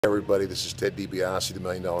Everybody, this is DiBiase, the $1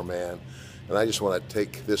 Million Man, and I just want to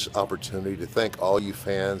take this opportunity to thank all you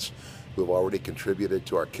fans who have already contributed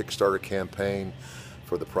to our Kickstarter campaign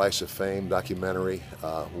for the Price of Fame documentary.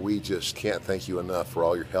 We just can't thank you enough for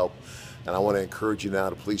all your help, and I want to encourage you now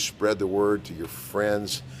to please spread the word to your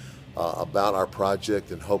friends about our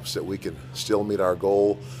project in hopes that we can still meet our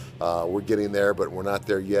goal. We're getting there, but we're not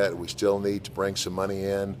there yet. We still need to bring some money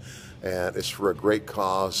in, and it's for a great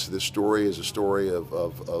cause. This story is a story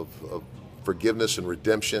of forgiveness and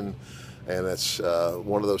redemption, and it's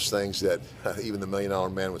one of those things that even the $1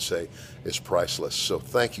 Million Man would say is priceless. So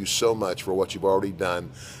thank you so much for what you've already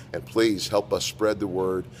done, and please help us spread the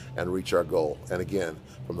word and reach our goal. And again,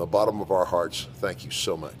 from the bottom of our hearts, thank you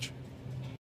so much.